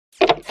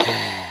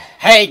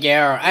Hey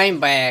girl, I'm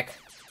back.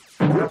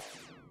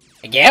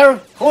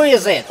 Girl, who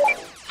is it?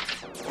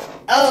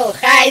 Oh,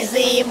 hi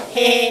Zim.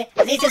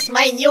 This is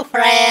my new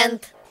friend.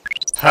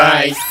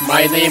 Hi,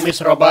 my name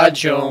is Robot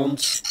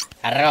Jones.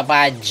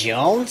 Robot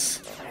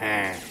Jones?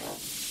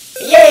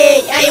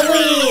 Yay, I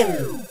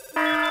win!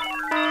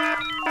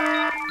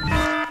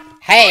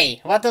 Hey,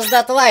 what is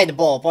that light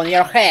bulb on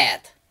your head?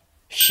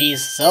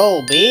 She's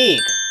so big.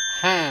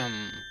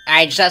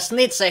 I just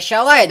need such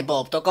a light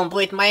bulb to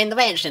complete my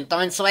invention to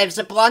enslave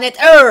the planet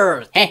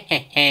Earth.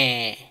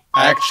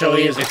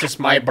 Actually, this is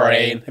my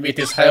brain. With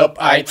his help,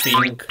 I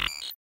think.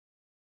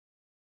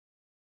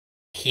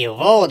 He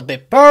would be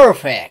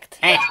perfect.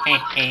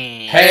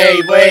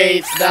 Hey,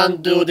 wait,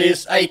 don't do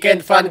this. I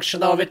can't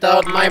function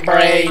without my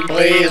brain.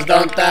 Please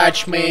don't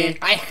touch me.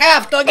 I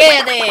have to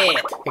get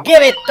it.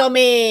 Give it to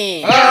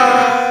me.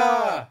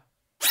 Ah!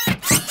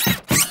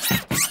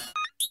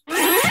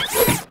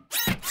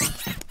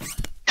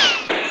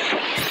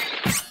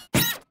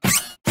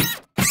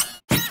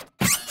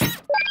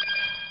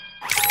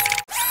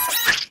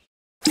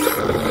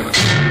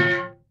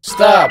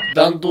 Stop!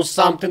 Don't do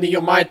something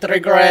you might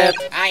regret.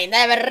 I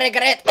never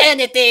regret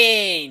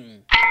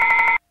anything.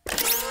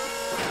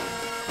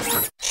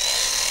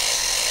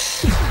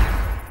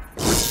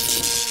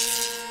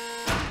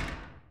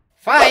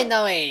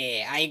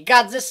 Finally, I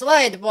got this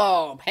light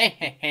bulb.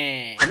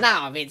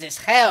 Now, with this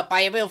help,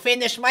 I will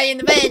finish my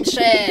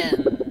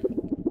invention.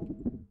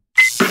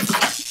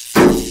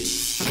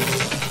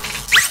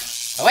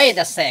 Wait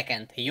a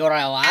second, you're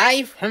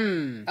alive?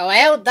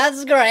 Well,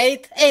 that's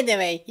great.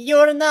 Anyway,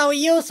 you're now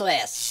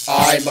useless.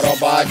 I'm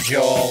Robot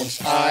Jones.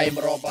 I'm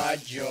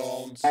Robot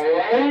Jones.